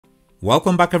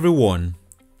Welcome back everyone.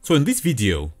 So in this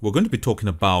video, we're going to be talking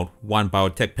about one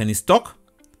biotech penny stock,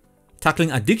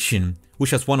 tackling addiction, which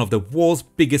has one of the world's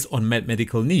biggest unmet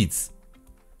medical needs.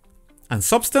 And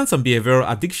substance and behavioral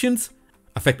addictions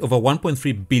affect over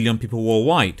 1.3 billion people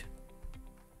worldwide.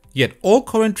 Yet all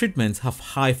current treatments have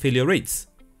high failure rates.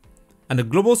 And the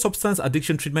global substance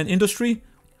addiction treatment industry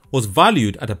was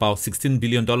valued at about $16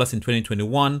 billion in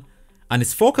 2021 and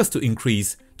is forecast to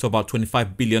increase to about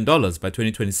 $25 billion by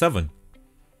 2027.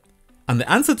 And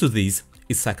the answer to this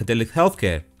is psychedelic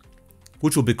healthcare,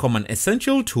 which will become an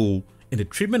essential tool in the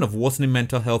treatment of worsening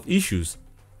mental health issues.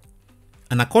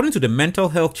 And according to the mental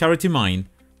health charity Mind,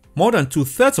 more than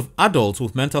 2/3 of adults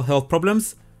with mental health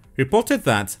problems reported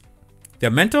that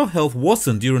their mental health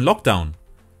worsened during lockdown.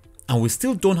 And we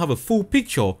still don't have a full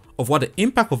picture of what the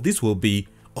impact of this will be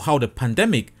or how the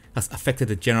pandemic has affected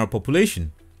the general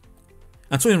population.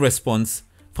 And so in response,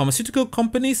 pharmaceutical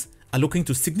companies are looking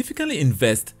to significantly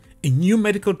invest in new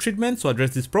medical treatments to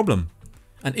address this problem.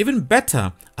 And even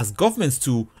better, as governments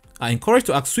too are encouraged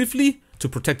to act swiftly to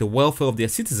protect the welfare of their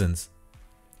citizens.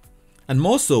 And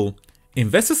more so,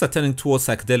 investors are turning towards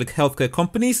psychedelic healthcare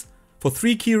companies for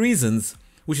three key reasons,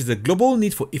 which is the global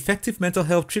need for effective mental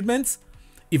health treatments,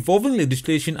 evolving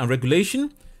legislation and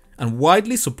regulation, and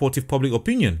widely supportive public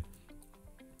opinion.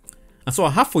 And so I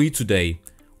have for you today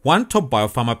one top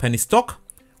biopharma penny stock,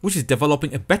 which is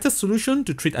developing a better solution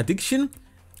to treat addiction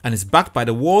and is backed by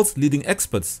the world's leading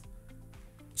experts.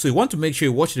 So you want to make sure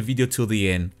you watch the video till the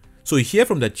end, so you hear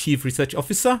from the Chief Research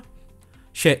Officer,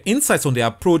 share insights on their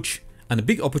approach and the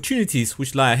big opportunities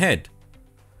which lie ahead.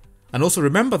 And also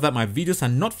remember that my videos are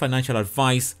not financial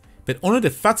advice, but only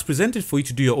the facts presented for you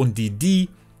to do your own DD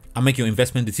and make your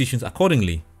investment decisions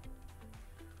accordingly.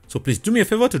 So please do me a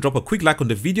favor to drop a quick like on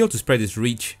the video to spread its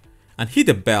reach and hit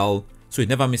the bell so you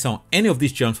never miss out on any of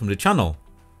these gems from the channel.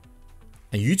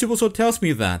 And YouTube also tells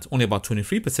me that only about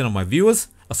 23% of my viewers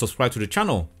are subscribed to the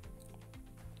channel.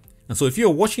 And so if you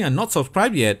are watching and not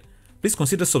subscribed yet, please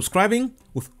consider subscribing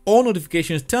with all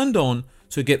notifications turned on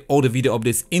so you get all the video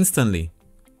updates instantly.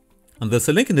 And there's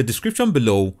a link in the description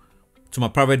below to my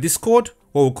private Discord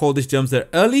where we'll call these gems there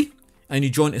early and you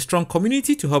join a strong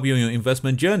community to help you on your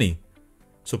investment journey.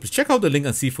 So please check out the link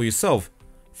and see for yourself.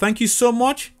 Thank you so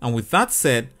much, and with that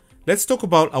said, let's talk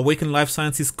about Awakn Life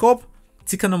Sciences Corp,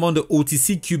 ticker number on the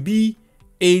OTCQB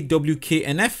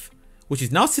AWKNF, which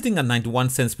is now sitting at 91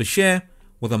 cents per share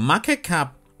with a market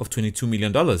cap of $22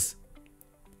 million.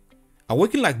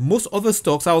 Awakn, like most other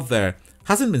stocks out there,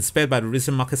 hasn't been spared by the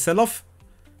recent market sell-off,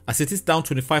 as it is down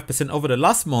 25% over the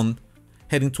last month,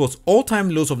 heading towards all-time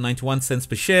lows of 91 cents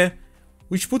per share,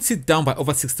 which puts it down by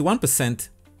over 61%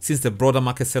 since the broader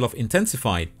market sell-off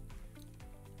intensified.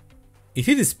 It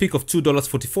hit its peak of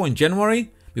 $2.44 in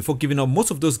January before giving up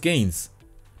most of those gains.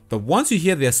 But once you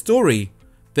hear their story,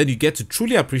 then you get to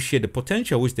truly appreciate the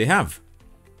potential which they have.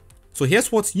 So here's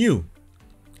what's new.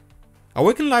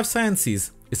 Awakn Life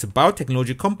Sciences is a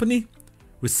biotechnology company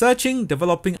researching,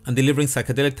 developing and delivering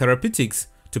psychedelic therapeutics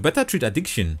to better treat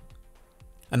addiction.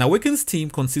 And Awakn's team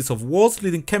consists of world's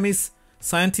leading chemists,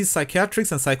 scientists,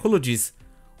 psychiatrists and psychologists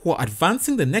who are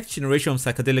advancing the next generation of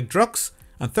psychedelic drugs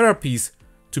and therapies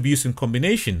to be used in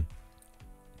combination.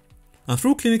 And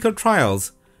through clinical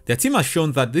trials, their team has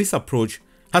shown that this approach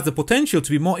has the potential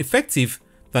to be more effective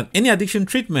than any addiction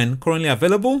treatment currently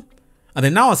available, and they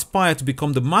now aspire to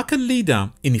become the market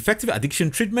leader in effective addiction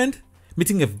treatment,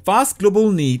 meeting a vast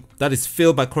global need that is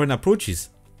filled by current approaches.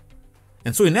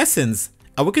 And so in essence,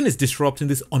 Awakn is disrupting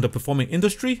this underperforming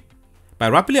industry by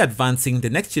rapidly advancing the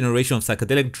next generation of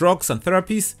psychedelic drugs and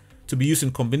therapies to be used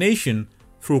in combination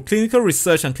through clinical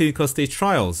research and clinical stage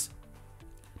trials.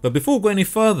 But before we go any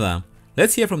further,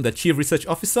 let's hear from the Chief Research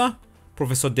Officer,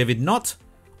 Professor David Knott,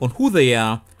 on who they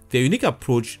are, their unique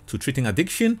approach to treating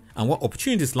addiction, and what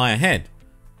opportunities lie ahead.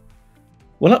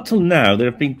 Well, up till now, there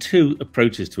have been two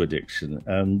approaches to addiction.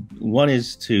 One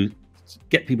is to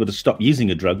get people to stop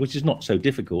using a drug, which is not so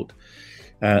difficult,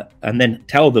 and then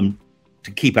tell them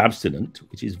to keep abstinent,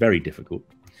 which is very difficult.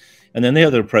 And then the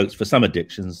other approach for some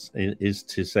addictions is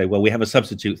to say, well, we have a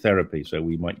substitute therapy. So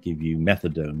we might give you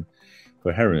methadone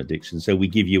for heroin addiction. So we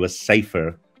give you a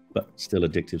safer but still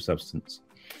addictive substance.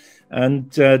 And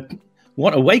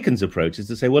what Awakn's approach is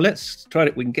to say, well, let's try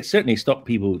it. We can certainly stop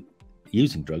people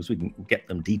using drugs. We can get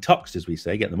them detoxed, as we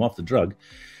say, get them off the drug.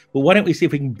 But why don't we see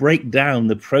if we can break down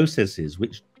the processes,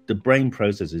 the brain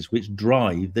processes, which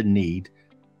drive the need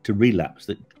to relapse,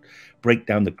 that break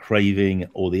down the craving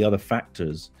or the other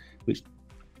factors which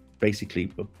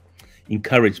basically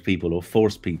encourage people or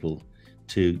force people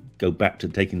to go back to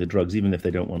taking the drugs, even if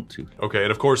they don't want to. Okay,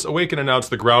 and of course, Awakn announced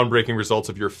the groundbreaking results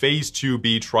of your phase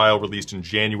 2b trial released in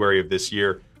January of this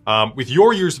year. With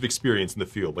your years of experience in the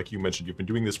field, like you mentioned, you've been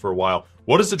doing this for a while.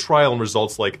 What does a trial and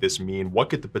results like this mean? What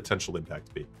could the potential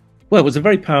impact be? Well, it was a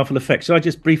very powerful effect. So I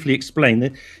just briefly explained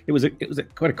that it was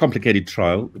quite a complicated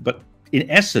trial, but in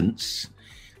essence,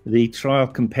 the trial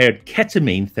compared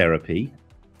ketamine therapy,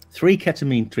 3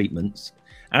 ketamine treatments,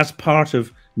 as part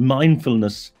of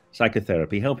mindfulness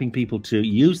psychotherapy, helping people to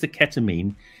use the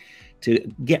ketamine to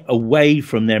get away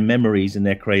from their memories and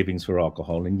their cravings for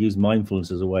alcohol and use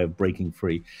mindfulness as a way of breaking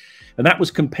free. And that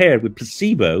was compared with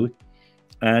placebo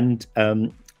and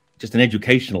just an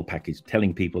educational package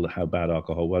telling people how bad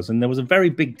alcohol was. And there was a very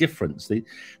big difference. The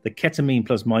ketamine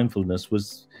plus mindfulness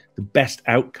was the best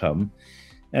outcome.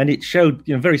 And it showed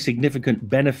very significant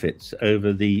benefits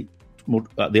over the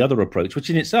other approach, which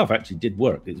in itself actually did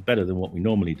work. It's better than what we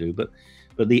normally do. But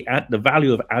the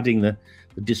value of adding the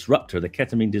disruptor, the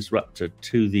ketamine disruptor,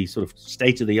 to the sort of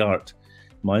state-of-the-art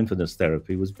mindfulness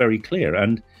therapy was very clear.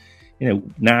 And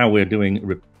now we're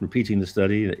repeating the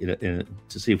study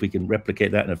to see if we can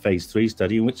replicate that in a phase 3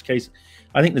 study. In which case,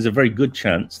 I think there's a very good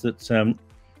chance that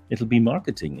it'll be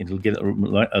marketing. It'll get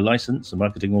a license, a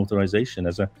marketing authorization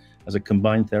as a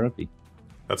combined therapy.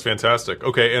 That's fantastic.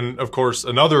 Okay, and of course,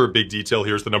 another big detail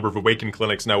here is the number of Awakn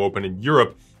clinics now open in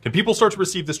Europe. Can people start to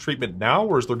receive this treatment now,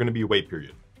 or is there going to be a wait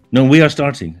period? No, we are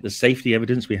starting. The safety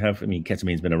evidence we have,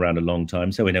 ketamine's been around a long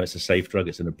time, so we know it's a safe drug,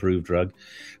 it's an approved drug.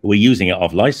 We're using it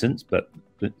off license, but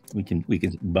we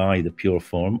can buy the pure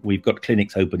form. We've got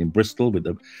clinics open in Bristol, with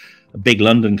a big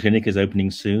London clinic is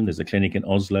opening soon. There's a clinic in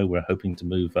Oslo. We're hoping to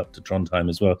move up to Trondheim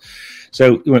as well.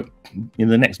 So in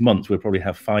the next month, we'll probably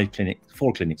have 4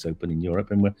 clinics open in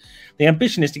Europe. And the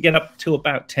ambition is to get up to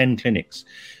about 10 clinics.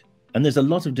 And there's a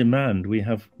lot of demand. We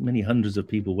have many hundreds of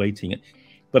people waiting.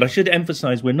 But I should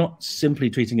emphasize, we're not simply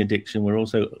treating addiction. We're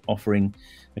also offering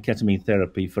a ketamine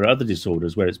therapy for other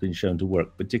disorders where it's been shown to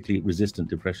work, particularly resistant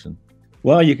depression.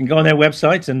 Well, you can go on their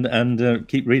website and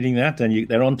keep reading that. And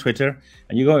they're on Twitter.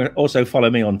 And you can also follow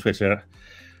me on Twitter,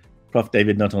 Prof.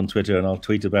 David Nutt on Twitter. And I'll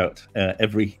tweet about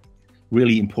every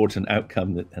really important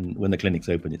outcome and when the clinic's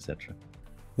open, etc.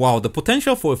 Wow, the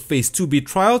potential for a phase 2b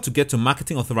trial to get to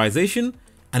marketing authorization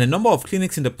and a number of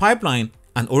clinics in the pipeline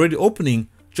and already opening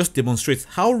just demonstrates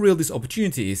how real this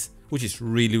opportunity is, which is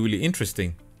really, really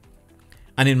interesting.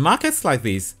 And in markets like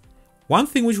this, one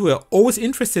thing which we are always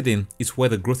interested in is where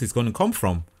the growth is going to come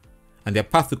from and their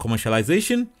path to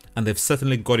commercialization, and they've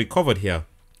certainly got it covered here.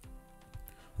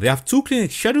 They have 2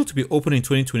 clinics scheduled to be open in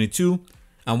 2022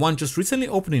 and 1 just recently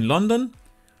opened in London,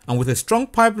 and with a strong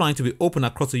pipeline to be open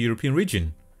across the European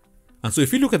region. And so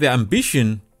if you look at their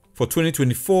ambition for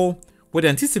 2024, where they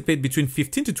anticipate between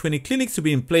 15 to 20 clinics to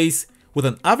be in place with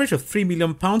an average of £3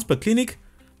 million per clinic,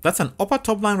 that's an upper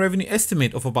top line revenue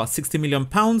estimate of about £60 million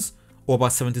or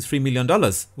about $73 million,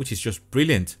 which is just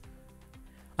brilliant.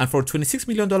 And for a $26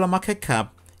 million market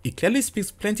cap, it clearly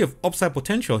speaks plenty of upside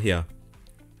potential here.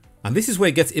 And this is where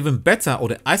it gets even better, or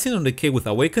the icing on the cake with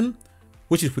Awakn,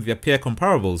 which is with their peer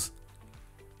comparables,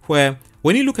 where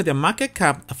when you look at their market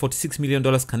cap at $46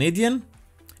 million Canadian,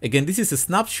 again this is a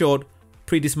snapshot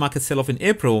pre this market sell-off in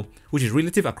April, which is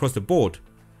relative across the board.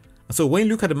 And so when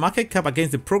you look at the market cap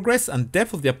against the progress and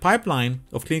depth of their pipeline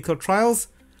of clinical trials,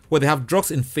 where they have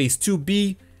drugs in phase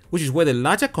 2b, which is where the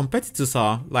larger competitors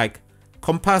are, like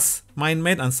Compass,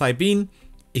 MindMed and Cybin,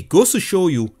 it goes to show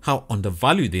you how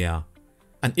undervalued they are.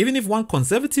 And even if one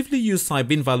conservatively used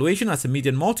Cybin valuation as a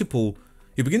median multiple,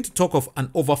 you begin to talk of an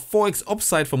over 4x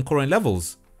upside from current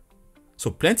levels. So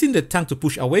plenty in the tank to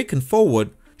push Awakn forward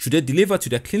should they deliver to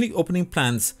their clinic opening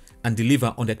plans and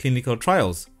deliver on their clinical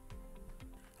trials.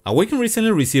 Awakn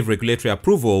recently received regulatory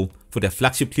approval for their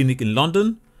flagship clinic in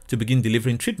London to begin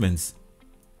delivering treatments.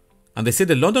 And they say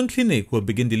the London clinic will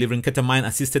begin delivering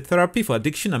ketamine-assisted therapy for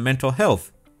addiction and mental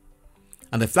health.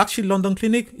 And the flagship London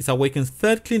clinic is Awakn's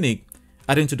 3rd clinic,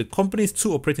 adding to the company's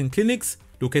 2 operating clinics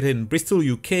located in Bristol,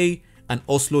 UK and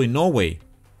Oslo in Norway.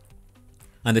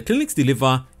 And the clinics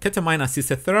deliver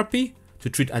ketamine-assisted therapy to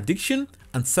treat addiction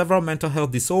and several mental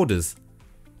health disorders.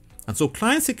 And so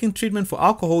clients seeking treatment for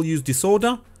alcohol use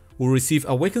disorder will receive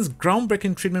Awakn's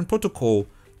groundbreaking treatment protocol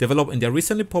developed in their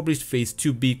recently published phase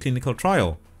 2b clinical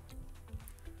trial.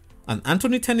 And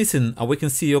Anthony Tennyson, Awakn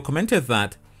CEO, commented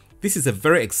that this is a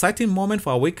very exciting moment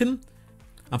for Awakn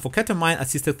and for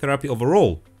ketamine-assisted therapy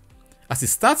overall, as it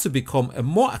starts to become a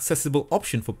more accessible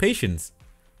option for patients.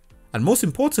 And most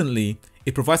importantly,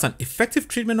 it provides an effective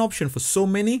treatment option for so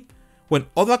many when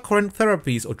other current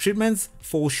therapies or treatments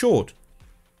fall short.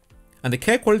 And the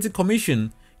Care Quality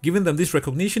Commission, giving them this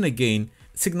recognition again,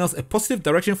 signals a positive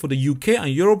direction for the UK and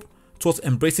Europe towards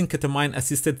embracing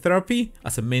ketamine-assisted therapy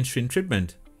as a mainstream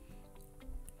treatment.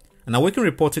 And Awakn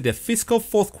reported their fiscal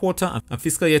fourth quarter and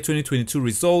fiscal year 2022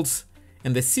 results,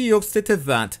 and the CEO stated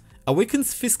that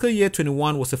Awakn's fiscal year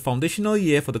 21 was a foundational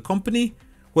year for the company,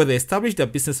 where they established their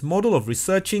business model of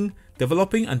researching,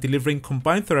 developing and delivering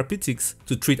combined therapeutics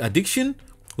to treat addiction,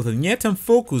 with a near-term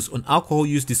focus on alcohol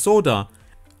use disorder,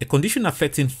 a condition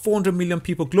affecting 400 million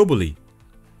people globally.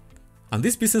 And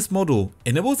this business model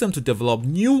enables them to develop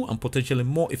new and potentially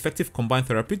more effective combined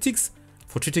therapeutics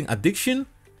for treating addiction,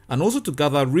 and also to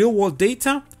gather real-world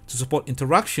data to support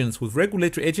interactions with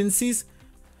regulatory agencies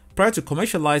prior to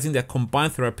commercializing their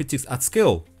combined therapeutics at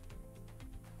scale.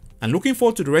 And looking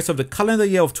forward to the rest of the calendar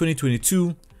year of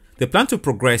 2022, they plan to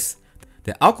progress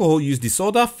the alcohol use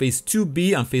disorder phase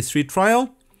 2B and phase 3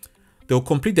 trial. They will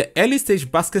complete the early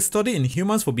stage basket study in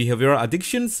humans for behavioral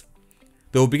addictions.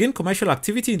 They will begin commercial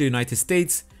activity in the United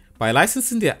States by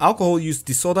licensing their alcohol use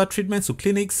disorder treatments to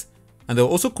clinics, and they will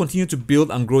also continue to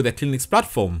build and grow their clinics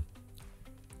platform.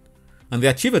 And they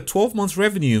achieve a 12 months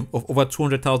revenue of over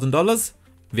 $200,000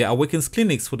 via Awakn's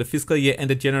clinics for the fiscal year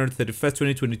ended January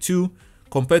 31st, 2022,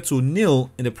 compared to nil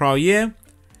in the prior year,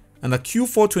 and the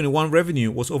Q4 21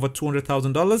 revenue was over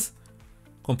 $200,000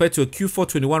 compared to a Q4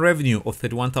 21 revenue of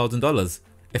 $31,000,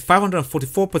 a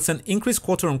 544% increase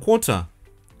quarter on quarter.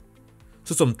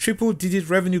 So some triple digit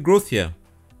revenue growth here.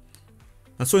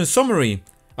 And so in summary,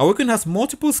 Awakn has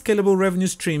multiple scalable revenue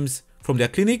streams from their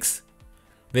clinics.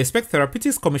 They expect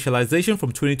therapeutics commercialization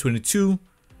from 2022,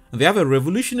 and they have a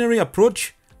revolutionary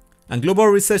approach and global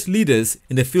research leaders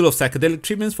in the field of psychedelic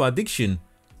treatments for addiction.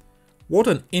 What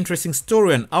an interesting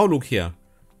story and outlook here.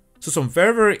 So some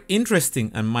very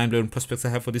interesting and mind-blowing prospects I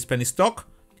have for this penny stock,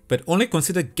 but only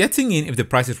consider getting in if the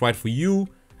price is right for you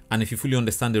and if you fully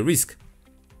understand the risk.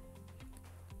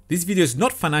 This video is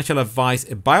not financial advice,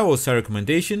 a buy or sell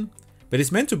recommendation, but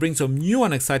it's meant to bring some new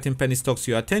and exciting penny stocks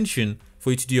to your attention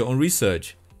for you to do your own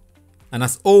research. And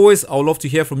as always, I would love to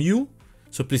hear from you,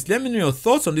 so please let me know your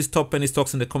thoughts on these top penny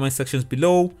stocks in the comment sections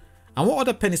below, and what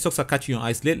other penny stocks are catching your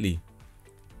eyes lately.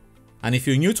 And if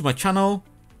you're new to my channel,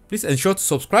 please ensure to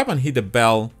subscribe and hit the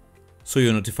bell so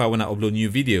you're notified when I upload new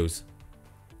videos.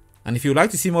 And if you'd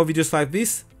like to see more videos like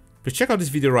this, please check out this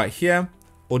video right here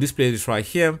or this playlist right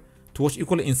here to watch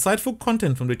equally insightful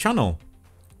content from the channel.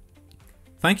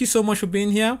 Thank you so much for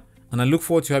being here, and I look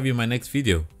forward to having you in my next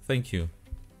video. Thank you.